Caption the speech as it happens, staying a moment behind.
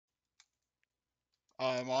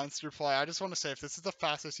Monster Fly, I just want to say, if this is the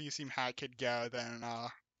fastest you seem hack could go, then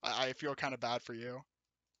I feel kind of bad for you.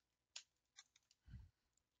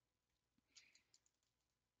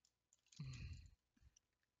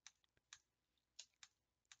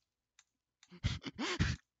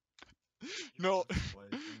 No,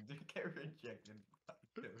 Get rejected by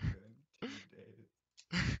Doka in 2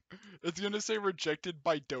 days. it's gonna say rejected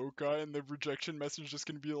by Doka, and the rejection message is just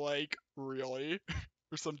gonna be like, really?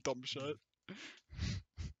 Or some dumb shit.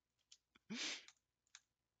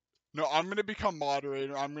 No, I'm gonna become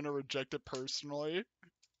moderator. I'm gonna reject it personally.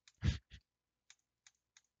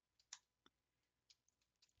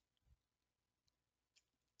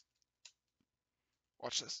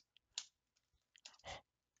 Watch this.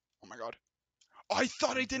 Oh my god. I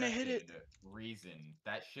thought I didn't hit it! Rejected. Reason.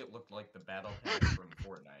 That shit looked like the battle pass from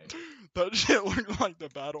Fortnite. That shit looked like the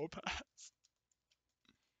battle pass.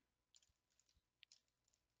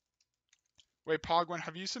 Wait, Pogwen,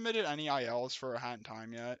 have you submitted any ILs for a hat in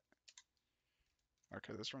time yet?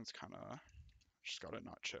 Okay, this one's kinda... Just gotta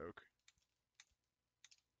not choke.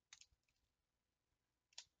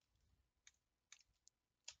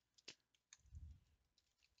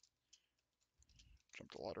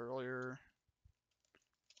 Jumped a lot earlier.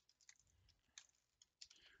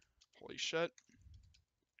 Holy shit.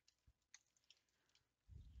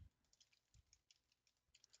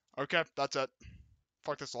 Okay, that's it.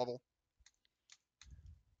 Fuck this level.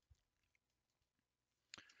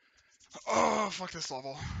 Oh, fuck this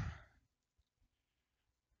level.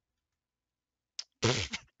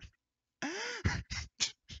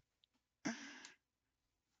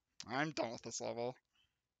 I'm done with this level.